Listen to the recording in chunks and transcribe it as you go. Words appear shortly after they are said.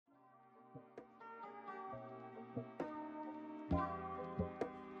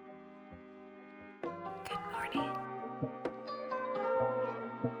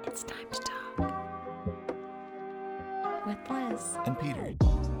Alex and Peter.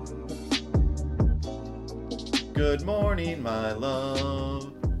 Good morning, my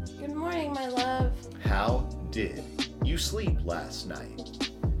love. Good morning, my love. How did you sleep last night?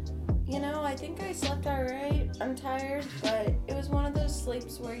 You know, I think I slept alright. I'm tired, but it was one of those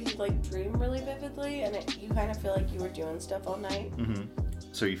sleeps where you dream really vividly and you kind of feel like you were doing stuff all night. Mm-hmm.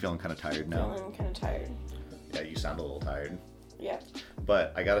 So you feeling kind of tired now? Feeling kind of tired. Yeah, you sound a little tired. Yeah.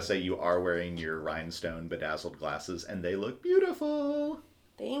 But I gotta say, you are wearing your rhinestone bedazzled glasses, and they look beautiful.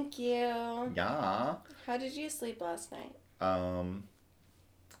 Thank you. Yeah. How did you sleep last night?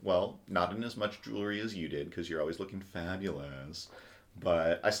 Well, not in as much jewelry as you did, because you're always looking fabulous.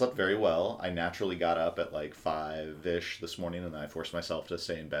 But I slept very well. I naturally got up at 5-ish this morning, and then I forced myself to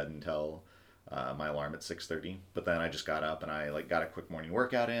stay in bed until my alarm at 6:30. But then I just got up and I got a quick morning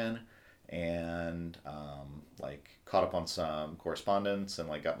workout in, and caught up on some correspondence,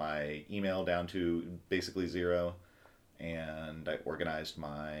 and got my email down to basically zero. And I organized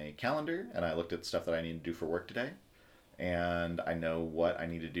my calendar, and I looked at stuff that I need to do for work today. And I know what I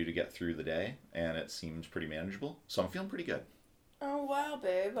need to do to get through the day, and it seems pretty manageable. So I'm feeling pretty good. Oh, wow,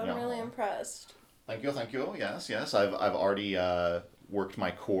 babe. I'm really impressed. Thank you. Yes. I've already worked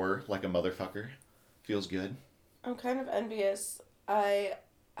my core like a motherfucker. Feels good. I'm kind of envious.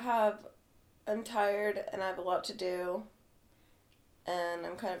 I'm tired and I have a lot to do. And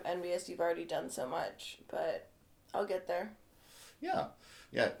I'm kind of envious you've already done so much, but I'll get there. Yeah.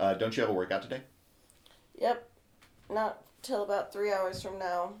 Don't you have a workout today? Yep. Not till about 3 hours from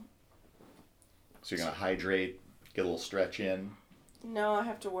now. So you're going to hydrate, get a little stretch in. No, I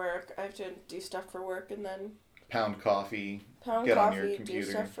have to work. I have to do stuff for work and then... Pound coffee. On your computer. Do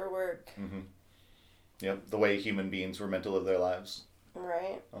stuff for work. Mm-hmm. Yep, the way human beings were meant to live their lives.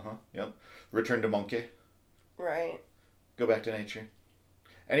 Right. Uh-huh, yep. Return to monkey. Right. Go back to nature.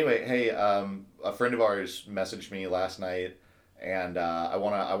 Anyway, hey, a friend of ours messaged me last night, and I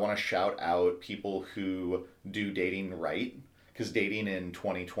wanna shout out people who do dating right, because dating in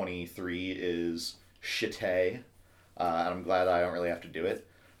 2023 is shitty, and I'm glad I don't really have to do it.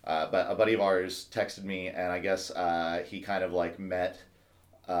 But a buddy of ours texted me, and I guess he kind of met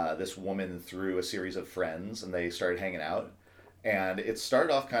this woman through a series of friends, and they started hanging out. And it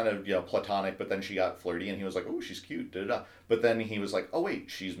started off kind of, platonic, but then she got flirty, and he was like, oh, she's cute, da-da-da. But then he was like, oh,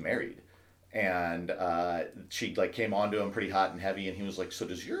 wait, she's married. And she, came on to him pretty hot and heavy, and he was like, so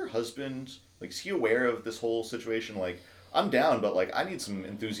does your husband, is he aware of this whole situation? I'm down, but, I need some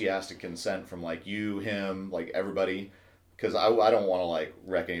enthusiastic consent from, you, him, everybody, because I don't want to,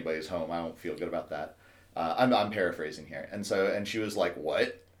 wreck anybody's home. I don't feel good about that. I'm paraphrasing here. And she was like,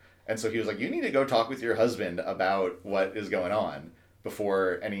 what? And so he was like, you need to go talk with your husband about what is going on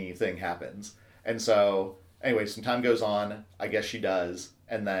before anything happens. And so, anyway, some time goes on. I guess she does.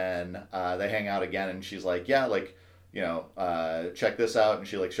 And then they hang out again, and she's like, yeah, check this out. And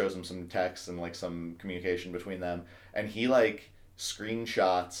she, shows him some texts and, some communication between them. And he,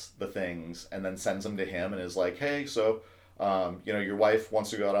 screenshots the things and then sends them to him and is like, hey, so... your wife wants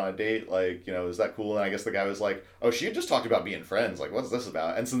to go out on a date, is that cool? And I guess the guy was like, oh, she had just talked about being friends, what's this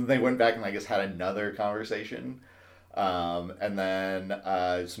about? And so then they went back and I guess had another conversation. And then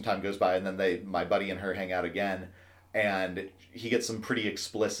some time goes by, and then my buddy and her hang out again, and he gets some pretty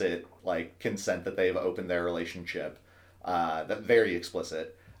explicit, consent that they've opened their relationship. That very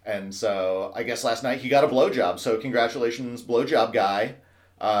explicit. And so I guess last night he got a blowjob, so congratulations, blowjob guy.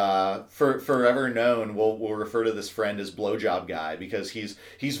 Forever known, we'll refer to this friend as blowjob guy, because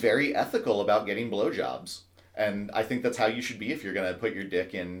he's very ethical about getting blowjobs, and I think that's how you should be if you're gonna put your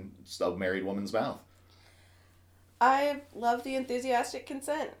dick in a married woman's mouth. I love the enthusiastic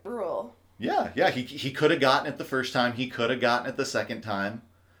consent rule. Yeah, he could have gotten it the first time, he could have gotten it the second time,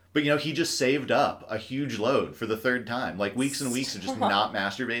 but he just saved up a huge load for the third time, weeks and weeks of just not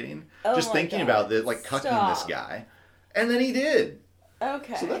masturbating, just thinking about this, cucking this guy, and then he did.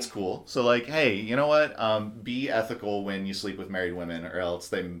 Okay. So that's cool. So hey, you know what? Be ethical when you sleep with married women, or else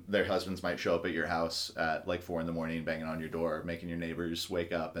their husbands might show up at your house at 4 a.m, banging on your door, making your neighbors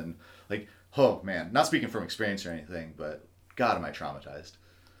wake up, and oh man, not speaking from experience or anything, but God, am I traumatized.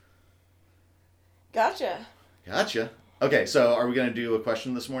 Gotcha. Okay, so are we gonna do a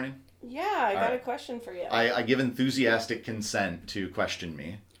question this morning? Yeah, I got a question for you. I give enthusiastic consent to question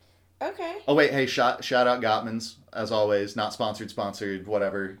me. Okay. Oh wait, hey, shout out Gottman's, as always, not sponsored,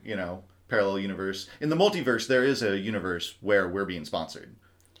 whatever, parallel universe. In the multiverse, there is a universe where we're being sponsored.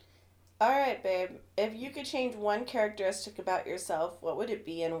 All right, babe. If you could change one characteristic about yourself, what would it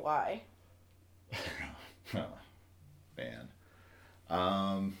be and why? Oh, man.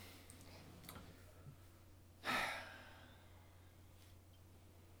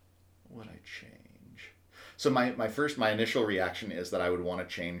 What would I change? So my initial reaction is that I would want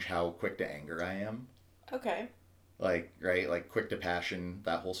to change how quick to anger I am. Okay. Like, right, like quick to passion,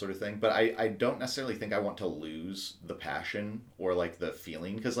 that whole sort of thing. But I don't necessarily think I want to lose the passion or like the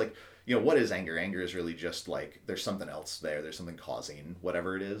feeling, because like, you know, what is anger? Anger is really just like there's something else there. There's something causing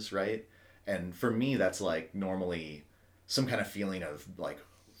whatever it is, right? And for me, that's like normally some kind of feeling of like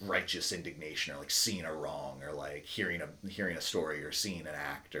righteous indignation, or like seeing a wrong, or like hearing a story, or seeing an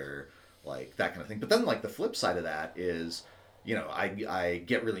act, or like that kind of thing. But then like the flip side of that is, you know, I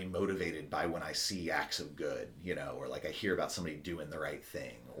get really motivated by when I see acts of good, you know, or like I hear about somebody doing the right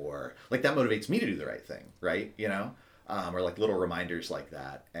thing, or like that motivates me to do the right thing, right? You know, or like little reminders like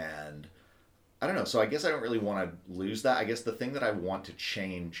that. And I don't know. So I guess I don't really want to lose that. I guess the thing that I want to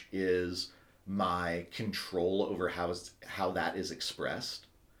change is my control over how that is expressed.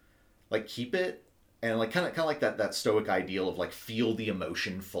 Like keep it, and like kind of like that stoic ideal of like feel the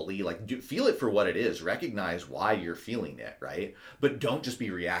emotion fully, like feel it for what it is, recognize why you're feeling it, right? But don't just be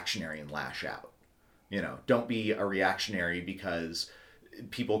reactionary and lash out. You know, don't be a reactionary, because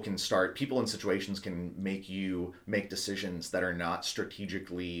people in situations can make you make decisions that are not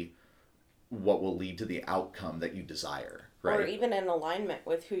strategically what will lead to the outcome that you desire, right? Or even in alignment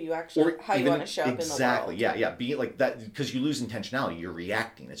with who you actually, how you want to show up in the world. Exactly, yeah. Be like that, because you lose intentionality. You're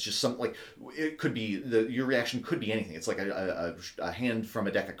reacting. It's just something like, it could be, your reaction could be anything. It's like a hand from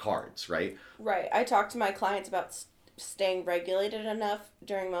a deck of cards, right? Right. I talk to my clients about staying regulated enough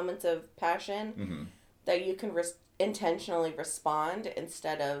during moments of passion that you can intentionally respond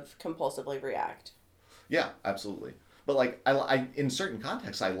instead of compulsively react. Yeah, absolutely. But like I in certain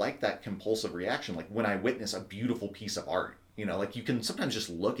contexts, I like that compulsive reaction. Like when I witness a beautiful piece of art, you know, like you can sometimes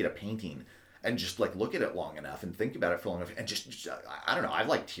just look at a painting and just like look at it long enough and think about it for long enough, and just I don't know, I've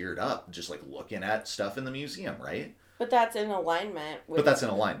like teared up just like looking at stuff in the museum, right? But that's in alignment with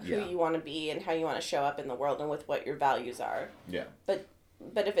who you want to be and how you want to show up in the world and with what your values are. Yeah. But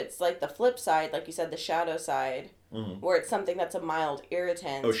if it's like the flip side, like you said, the shadow side, where it's something that's a mild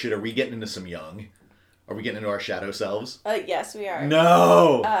irritant. Oh shit, are we getting into some Jung? Are we getting into our shadow selves? Yes, we are.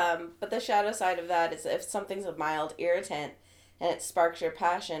 No! But the shadow side of that is if something's a mild irritant and it sparks your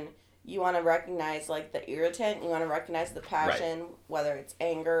passion, you want to recognize like the irritant, you want to recognize the passion, right, whether it's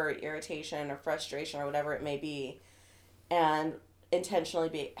anger or irritation or frustration or whatever it may be, and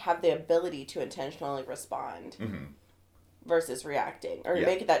intentionally have the ability to intentionally respond versus reacting. Or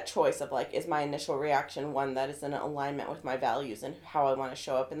make that choice of like, is my initial reaction one that is in alignment with my values and how I want to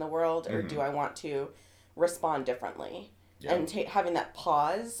show up in the world, or do I want to respond differently? Yeah. And having that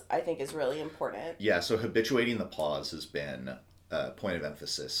pause, I think, is really important. Yeah, so habituating the pause has been a point of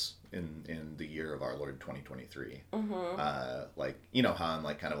emphasis in the year of our Lord 2023. Like, you know how I'm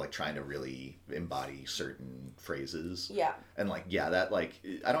like kind of like trying to really embody certain phrases. Yeah. And like, yeah, that like,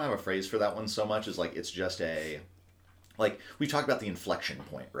 I don't have a phrase for that one so much as like, it's just like, we talked about the inflection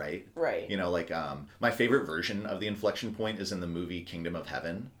point, right? Right. You know, like, my favorite version of the inflection point is in the movie Kingdom of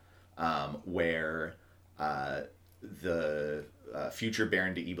Heaven, where the future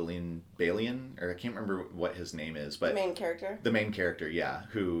Baron de Balian, or I can't remember what his name is, but... The main character, yeah,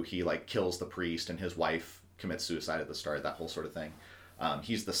 who he, like, kills the priest and his wife commits suicide at the start, that whole sort of thing.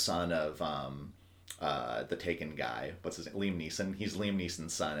 He's the son of the Taken guy. What's his name? Liam Neeson. He's Liam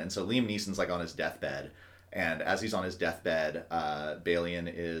Neeson's son. And so Liam Neeson's, like, on his deathbed. And as he's on his deathbed, Balian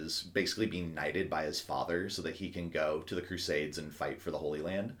is basically being knighted by his father so that he can go to the Crusades and fight for the Holy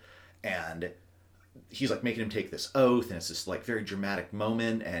Land. And he's like making him take this oath, and it's this like very dramatic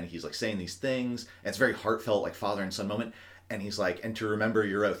moment, and he's like saying these things, and it's very heartfelt, like father and son moment. And he's like, and to remember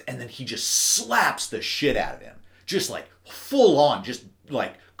your oath. And then he just slaps the shit out of him. Just like full on, just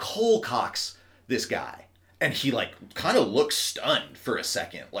like cold cocks this guy. And he like kind of looks stunned for a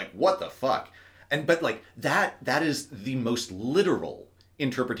second. Like, what the fuck? But like that is the most literal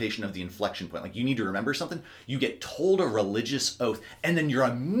interpretation of the inflection point. Like, you need to remember something, you get told a religious oath, and then you're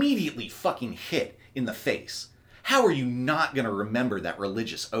immediately fucking hit in the face. How are you not going to remember that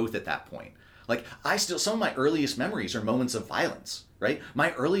religious oath at that point? Like, some of my earliest memories are moments of violence, right?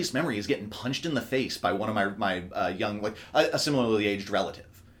 My earliest memory is getting punched in the face by one of my young, like a similarly aged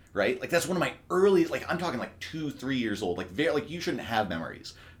relative, right? Like, that's one of my early, like, I'm talking like 2-3 years old, like very, like, you shouldn't have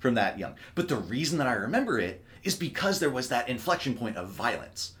memories from that young. But the reason that I remember it is because there was that inflection point of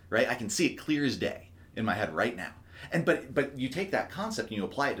violence, right? I can see it clear as day in my head right now. And but you take that concept and you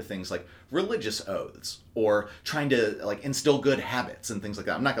apply it to things like religious oaths, or trying to like instill good habits and things like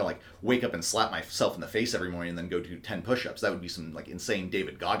that. I'm not gonna like wake up and slap myself in the face every morning and then go do 10 push-ups. That would be some like insane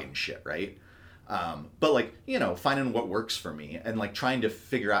David Goggins shit, right? But like, you know, finding what works for me and like trying to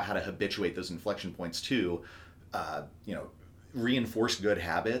figure out how to habituate those inflection points to, you know, reinforce good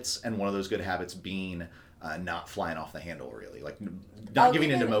habits. And one of those good habits being not flying off the handle, really. Like, not I'll giving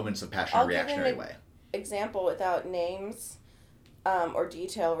give into an- moments of passion I'll in a give reactionary an way. Example without names or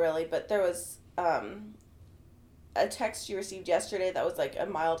detail, really, but there was a text you received yesterday that was like a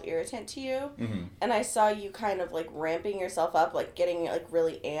mild irritant to you, Mm-hmm. and I saw you kind of like ramping yourself up, like getting like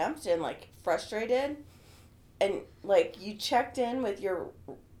really amped and like frustrated, and like you checked in with your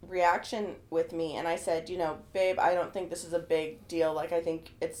reaction with me, and I said, you know, babe, I don't think this is a big deal, like I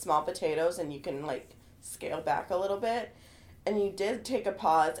think it's small potatoes and you can like scale back a little bit. And you did take a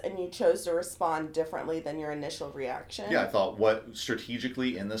pause and you chose to respond differently than your initial reaction. Yeah, I thought, what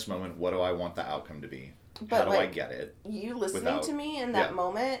strategically in this moment, what do I want the outcome to be? But How do I like, get it? you listening without- to me in that yeah.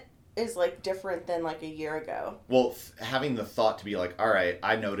 moment is like different than like a year ago. Well, having the thought to be like, all right,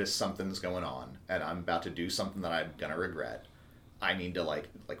 I noticed something's going on and I'm about to do something that I'm going to regret. I need to like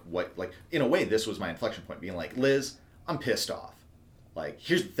in a way, this was my inflection point, being like, Liz, I'm pissed off. Like,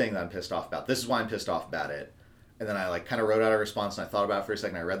 here's the thing that I'm pissed off about. This is why I'm pissed off about it. And then I like kind of wrote out a response and I thought about it for a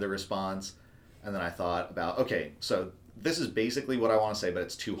second. I read the response and then I thought about, okay, so this is basically what I want to say, but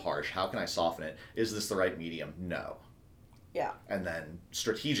it's too harsh. How can I soften it? Is this the right medium? No. Yeah. And then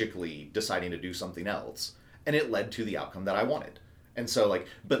strategically deciding to do something else. And it led to the outcome that I wanted. And so like,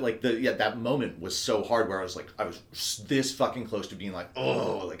 but like that moment was so hard where I was this fucking close to being like,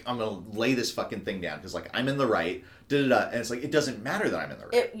 oh, like I'm going to lay this fucking thing down because like I'm in the right, and it's like, it doesn't matter that I'm in the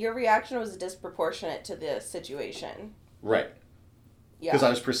right. Your reaction was disproportionate to the situation. Right. Yeah. Because I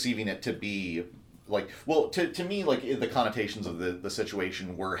was perceiving it to be like, well, to me, like the connotations of the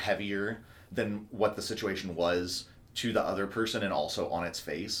situation were heavier than what the situation was to the other person and also on its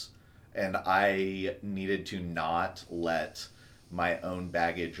face. And I needed to not let my own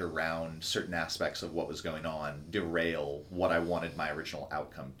baggage around certain aspects of what was going on derail what I wanted my original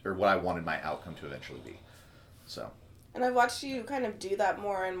outcome, or what I wanted my outcome to eventually be. So. And I've watched you kind of do that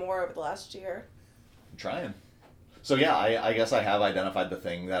more and more over the last year. I'm trying. So yeah, I guess I have identified the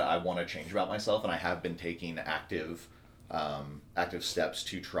thing that I want to change about myself, and I have been taking active steps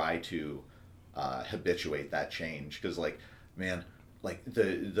to try to habituate that change. Because like, man, like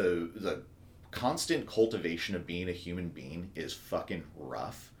the constant cultivation of being a human being is fucking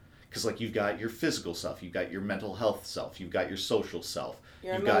rough. Because like you've got your physical self, you've got your mental health self, you've got your social self,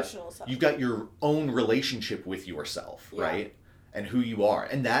 Your you've emotional self. you've got your own relationship with yourself, Yeah. right? And who you are,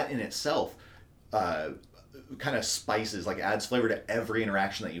 and that in itself kind of spices, like adds flavor to every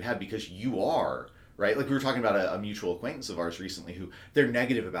interaction that you have, because you are, right? Like we were talking about a mutual acquaintance of ours recently who they're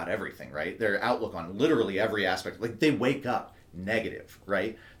negative about everything, right? Their outlook on literally every aspect, like they wake up negative,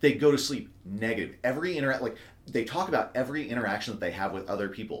 right? They go to sleep negative. Like they talk about every interaction that they have with other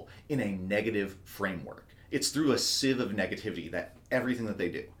people in a negative framework. It's through a sieve of negativity that everything that they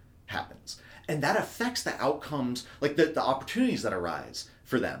do happens. And that affects the outcomes, like the opportunities that arise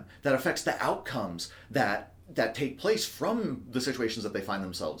for them. That affects the outcomes that take place from the situations that they find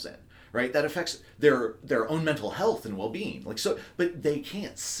themselves in, right? That affects their own mental health and well-being. Like so, but they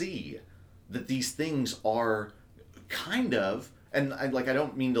can't see that these things are kind of, and I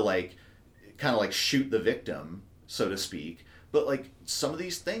don't mean to like kind of like shoot the victim, so to speak, but like some of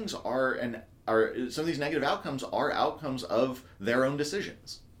these things are some of these negative outcomes are outcomes of their own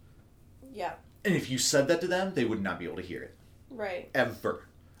decisions. Yeah. And if you said that to them, they would not be able to hear it. Right. Ever.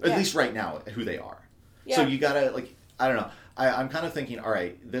 Yeah. At least right now, who they are. Yeah. So you gotta, like, I don't know. I'm kind of thinking, all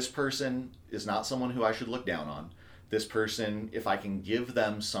right, this person is not someone who I should look down on. This person, if I can give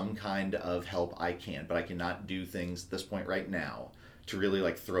them some kind of help, I can. But I cannot do things at this point right now to really,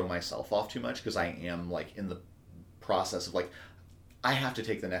 like, throw myself off too much, because I am, like, in the process of, like, I have to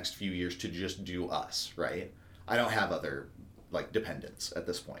take the next few years to just do us, right? I don't have other, like, dependents at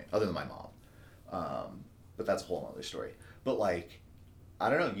this point, other than my mom. But that's a whole other story. But, like, I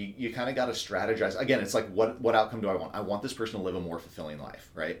don't know, you kind of got to strategize. Again, it's like, what outcome do I want? I want this person to live a more fulfilling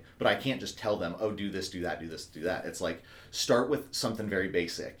life, right? But I can't just tell them, oh, do this, do that, do this, do that. It's like, start with something very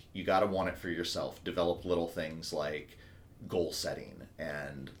basic. You got to want it for yourself. Develop little things like goal setting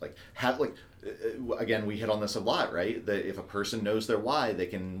and, like, have, like, again, we hit on this a lot, right? That if a person knows their why, they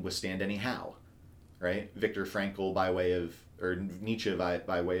can withstand any how, right? Viktor Frankl or Nietzsche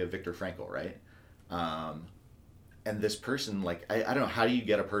by way of Viktor Frankl, right? And this person, like, I don't know, how do you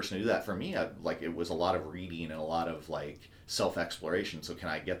get a person to do that? For me, like, it was a lot of reading and a lot of, like, self-exploration. So can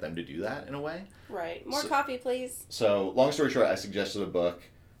I get them to do that in a way? Right. More coffee, please. So, long story short, I suggested a book.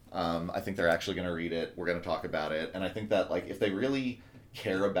 I think they're actually going to read it. We're going to talk about it. And I think that, like, if they really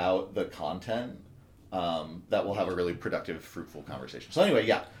care about the content, that will have a really productive, fruitful conversation. So anyway,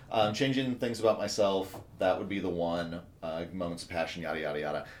 yeah, changing things about myself, that would be the one. Moments of passion, yada, yada,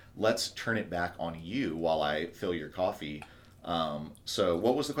 yada. Let's turn it back on you while I fill your coffee. So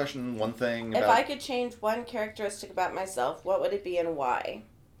what was the question? One thing If about... I could change one characteristic about myself, what would it be and why?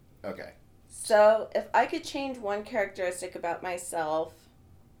 Okay. So, if I could change one characteristic about myself,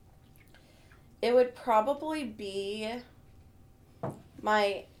 it would probably be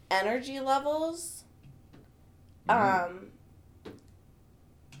my energy levels. My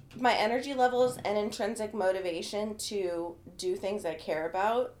energy levels and intrinsic motivation to do things I care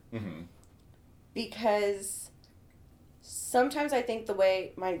about. Mm-hmm. Because sometimes I think the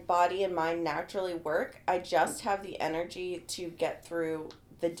way my body and mind naturally work, I just have the energy to get through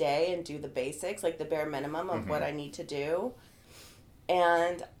the day and do the basics, like the bare minimum of what I need to do.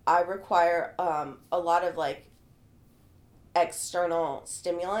 And I require a lot of like external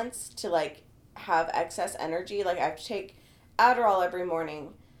stimulants to like have excess energy. Like I have to take Adderall every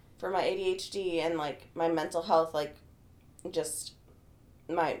morning for my ADHD and like my mental health, like just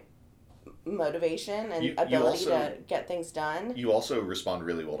my motivation and ability to get things done. You also respond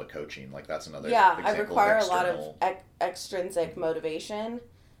really well to coaching. Like that's another example. I require a lot of extrinsic motivation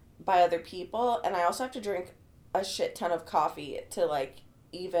by other people, and I also have to drink a shit ton of coffee to like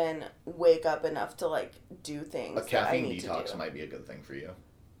even wake up enough to like do things. A caffeine detox might be a good thing for you.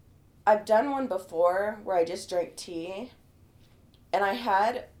 I've done one before where I just drank tea, and I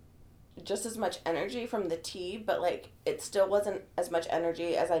had just as much energy from the tea, but like it still wasn't as much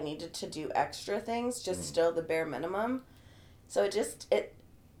energy as I needed to do extra things, just still the bare minimum. So it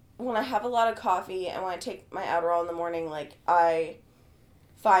when I have a lot of coffee and when I take my Adderall in the morning, like I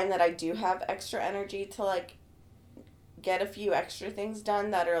find that I do have extra energy to like get a few extra things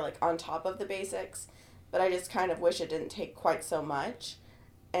done that are like on top of the basics, but I just kind of wish it didn't take quite so much.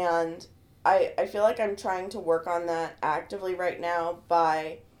 And I feel like I'm trying to work on that actively right now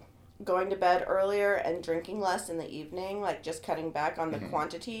by going to bed earlier and drinking less in the evening, like just cutting back on the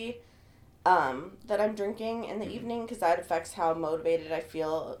quantity that I'm drinking in the evening, because that affects how motivated I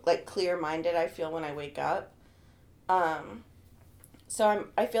feel, like clear-minded I feel when I wake up. So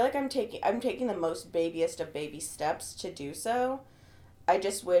I feel like I'm taking the most babyest of baby steps to do so. I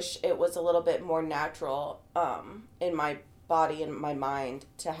just wish it was a little bit more natural in my body and my mind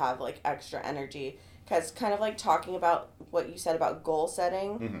to have like extra energy, because kind of like talking about what you said about goal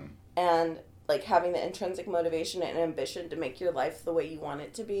setting and like having the intrinsic motivation and ambition to make your life the way you want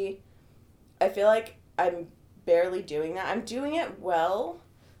it to be. I feel like I'm barely doing that. I'm doing it well.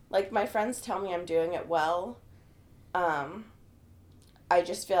 Like my friends tell me I'm doing it well. I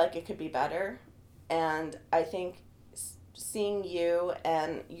just feel like it could be better. And I think seeing you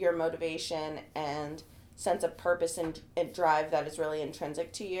and your motivation and sense of purpose and drive that is really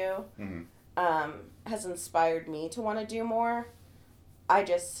intrinsic to you has inspired me to want to do more. I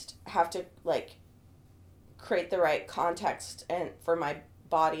just have to like create the right context and for my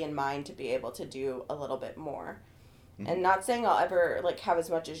body and mind to be able to do a little bit more. And not saying I'll ever like have as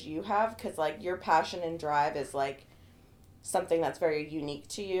much as you have, because like your passion and drive is like something that's very unique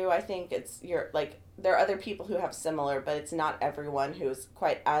to you. I think it's like there are other people who have similar, but it's not everyone who's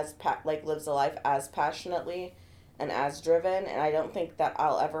quite as lives a life as passionately and as driven, and I don't think that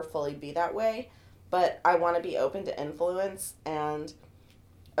I'll ever fully be that way. But I want to be open to influence and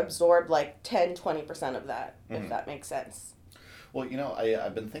absorb like 10-20% of that, if that makes sense. Well, you know,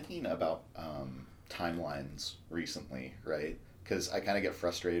 I've been thinking about timelines recently, right? Because I kind of get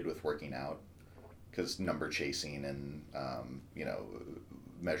frustrated with working out, because number chasing and you know,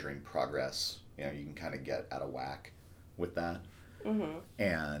 measuring progress, you know, you can kind of get out of whack with that.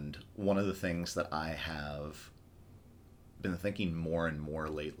 And one of the things that I have been thinking more and more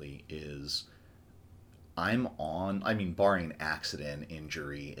lately is barring accident,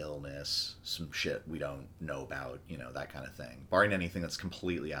 injury, illness, some shit we don't know about, you know, that kind of thing, barring anything that's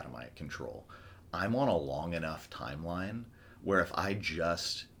completely out of my control, I'm on a long enough timeline where if I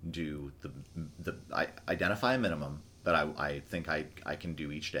just do I identify a minimum that I think I can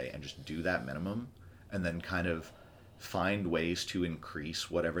do each day and just do that minimum, and then kind of find ways to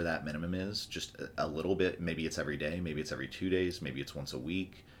increase whatever that minimum is just a little bit. Maybe it's every day, maybe it's every 2 days, maybe it's once a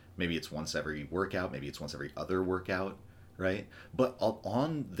week, maybe it's once every workout, maybe it's once every other workout, right? But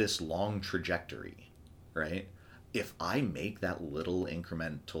on this long trajectory, right, if I make that little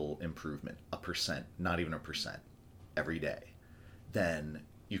incremental improvement, 1%, not even 1%, every day, then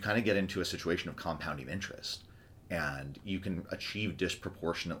you kind of get into a situation of compounding interest, and you can achieve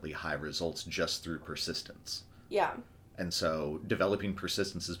disproportionately high results just through persistence. Yeah. And so developing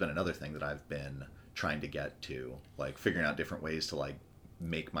persistence has been another thing that I've been trying to get to, like figuring out different ways to like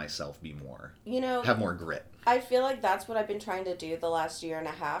make myself be more, you know, have more grit. I feel like that's what I've been trying to do the last year and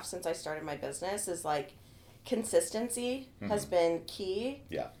a half since I started my business, is like consistency has been key.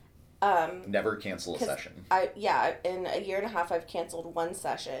 Yeah. Never cancel a 'cause session. In a year and a half, I've canceled one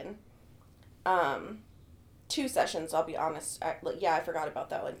session. Two sessions, I'll be honest. I forgot about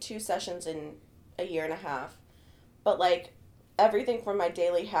that one. Two sessions in a year and a half. But, like, everything from my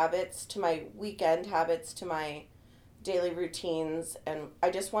daily habits to my weekend habits to my daily routines, and I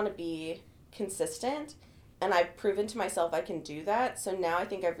just want to be consistent, and I've proven to myself I can do that. So now I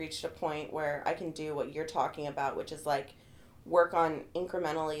think I've reached a point where I can do what you're talking about, which is, like, work on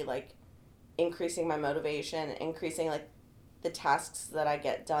incrementally, like, increasing my motivation, increasing, like, the tasks that I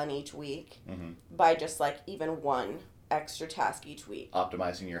get done each week by just, like, even one extra task each week.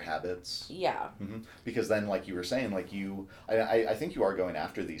 Optimizing your habits. Yeah. Because then, like you were saying, like I think you are going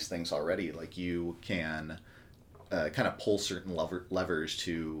after these things already. Like, you can kind of pull certain levers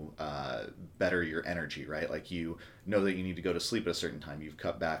to better your energy, right? Like, you know that you need to go to sleep at a certain time. You've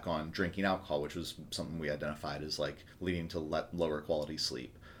cut back on drinking alcohol, which was something we identified as, like, leading to lower quality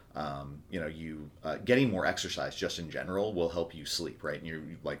sleep. Getting more exercise just in general will help you sleep, right? And you're,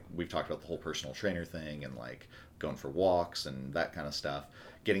 like, we've talked about the whole personal trainer thing and, like, going for walks and that kind of stuff.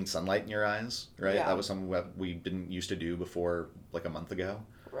 Getting sunlight in your eyes, right? Yeah. That was something that we didn't used to do before, like, a month ago.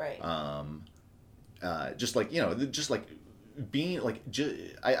 Right. Just like, just like being like,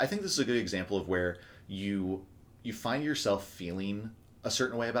 I think this is a good example of where you find yourself feeling a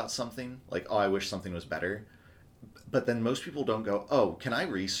certain way about something, like, oh, I wish something was better. But then most people don't go, oh, can I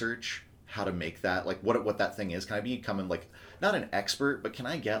research how to make that, like, what that thing is? Can I become, like, not an expert, but can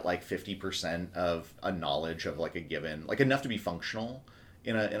I get, like, 50% of a knowledge of, like, a given, like, enough to be functional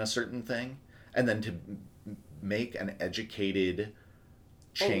in a certain thing, and then to make an educated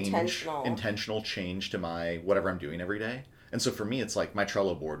intentional change to my whatever I'm doing every day. And so for me, it's like my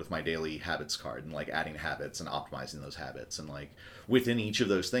Trello board with my daily habits card and, like, adding habits and optimizing those habits. And, like, within each of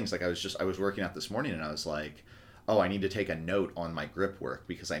those things, like, I was working out this morning and I was like, oh, I need to take a note on my grip work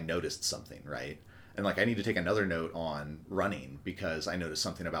because I noticed something, right? And, like, I need to take another note on running because I noticed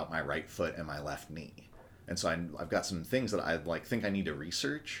something about my right foot and my left knee. And so I've got some things that I, like, think I need to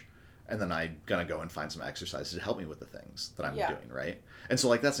research, and then I'm gonna go and find some exercises to help me with the things that I'm doing, right? And so,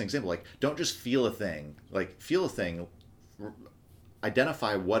 like, that's an example. Like, don't just feel a thing. Like, feel a thing,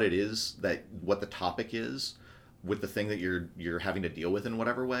 identify what it is, what the topic is with the thing that you're having to deal with in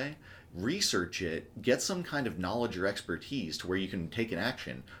whatever way. Research it, get some kind of knowledge or expertise to where you can take an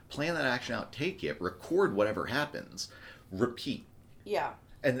action, plan that action out, take it, record whatever happens, repeat. Yeah.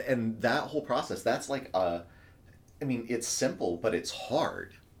 And that whole process, that's like it's simple, but it's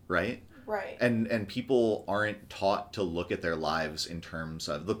hard, right? Right. And people aren't taught to look at their lives in terms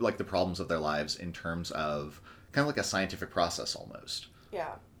of, look, like, the problems of their lives in terms of kind of like a scientific process almost.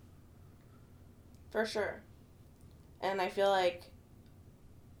 Yeah. For sure. And I feel like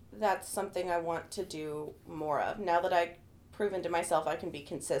that's something I want to do more of. Now that I've proven to myself I can be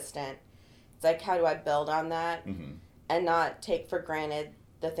consistent, it's like, how do I build on that and not take for granted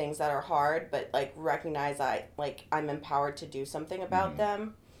the things that are hard, but, like, recognize I'm empowered to do something about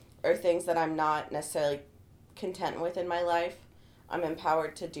them, or things that I'm not necessarily content with in my life. I'm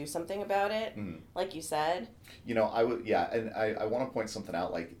empowered to do something about it, like you said. And I want to point something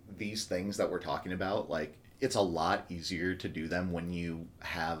out, like, these things that we're talking about, like, it's a lot easier to do them when you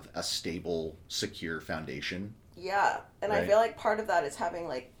have a stable, secure foundation. Yeah, and right? I feel like part of that is having,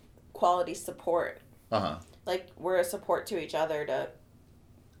 like, quality support. Like, we're a support to each other to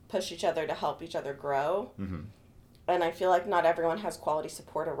push each other to help each other grow. And I feel like not everyone has quality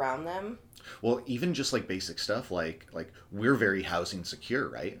support around them. Well, even just, like, basic stuff, like we're very housing secure,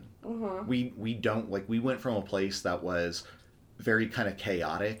 right? We don't, like, we went from a place that was very kind of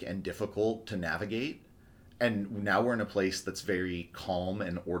chaotic and difficult to navigate, and now we're in a place that's very calm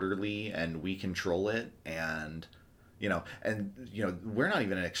and orderly, and we control it, and we're not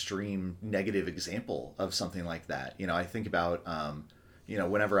even an extreme negative example of something like that. I think about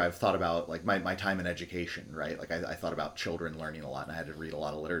whenever I've thought about, like, my time in education, right? Like, I thought about children learning a lot, and I had to read a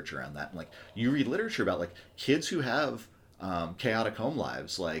lot of literature on that. And, like, you read literature about, like, kids who have chaotic home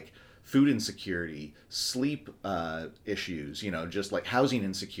lives, like food insecurity, sleep issues, just, like, housing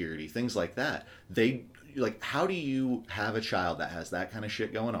insecurity, things like that. Like, how do you have a child that has that kind of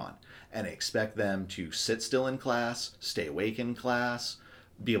shit going on and expect them to sit still in class, stay awake in class,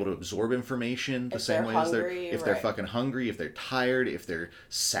 be able to absorb information the same way as they're fucking hungry, if they're tired, if they're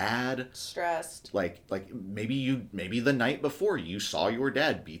sad, stressed. Like maybe the night before you saw your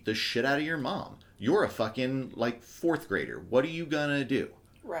dad beat the shit out of your mom. You're a fucking, like, 4th grader. What are you gonna do?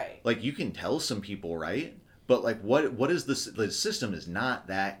 Right. Like, you can tell some people, right? But, like, what is this? The system is not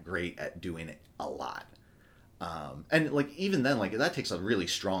that great at doing it a lot. And, like, even then, like, that takes a really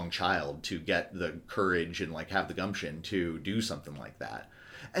strong child to get the courage and, like, have the gumption to do something like that.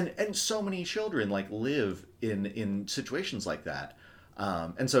 And so many children like live in situations like that.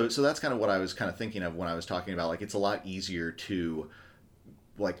 And so that's kind of what I was kind of thinking of when I was talking about, like, it's a lot easier to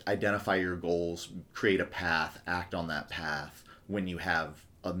like identify your goals, create a path, act on that path when you have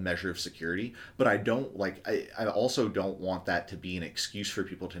a measure of security. But I don't like, I also don't want that to be an excuse for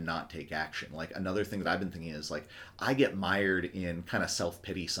people to not take action. Like, another thing that I've been thinking is, like, I get mired in kind of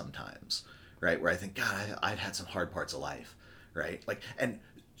self-pity sometimes, right? Where I think, God, I've had some hard parts of life, right? Like, and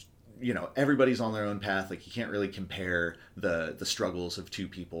you know, everybody's on their own path. Like, you can't really compare the struggles of two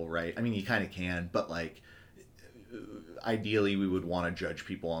people, right? I mean, you kind of can, but like, ideally we would want to judge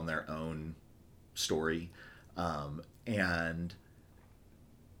people on their own story. And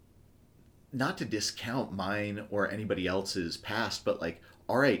not to discount mine or anybody else's past, but like,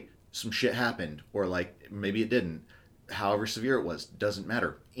 all right, some shit happened, or like maybe it didn't, however severe it was, doesn't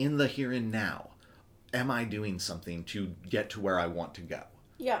matter. In the here and now, am I doing something to get to where I want to go?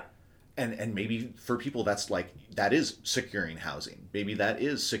 Yeah. And maybe for people that's like, that is securing housing. Maybe that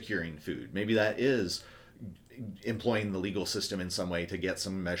is securing food. Maybe that is employing the legal system in some way to get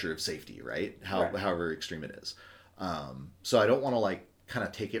some measure of safety, right? However extreme it is. So I don't want to like kind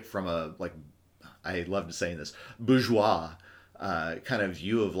of take it from a, like, I love saying this, bourgeois kind of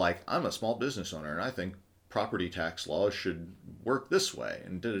view of like, I'm a small business owner and I think property tax laws should work this way,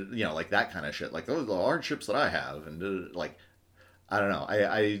 and you know, like that kind of shit. Like, those are the hardships that I have, and like, I don't know.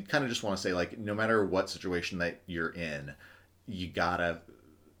 I kind of just want to say, like, no matter what situation that you're in, you gotta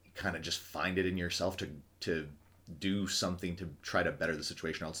kind of just find it in yourself to do something to try to better the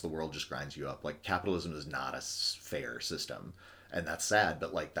situation, else the world just grinds you up. Like, capitalism is not a fair system, and that's sad,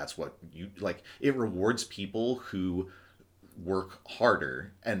 but like, that's what you like. It rewards people who work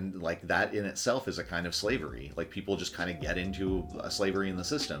harder, and like, that in itself is a kind of slavery. Like, people just kind of get into a slavery in the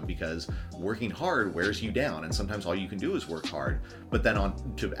system because working hard wears you down, and sometimes all you can do is work hard, but then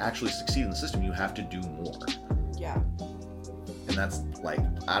to actually succeed in the system you have to do more. Yeah. And that's like,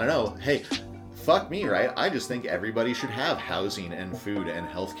 I don't know, hey, fuck me, right? I just think everybody should have housing and food and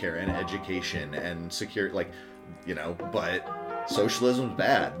healthcare and education and secure, like, you know, but socialism's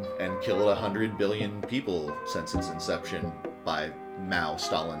bad and killed 100 billion people since its inception by Mao,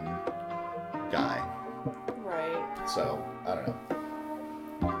 Stalin guy. Right. So, I don't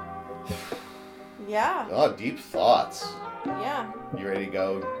know. Yeah. Oh, deep thoughts. Yeah. You ready to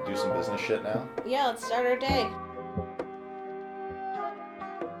go do some business shit now? Yeah, let's start our day.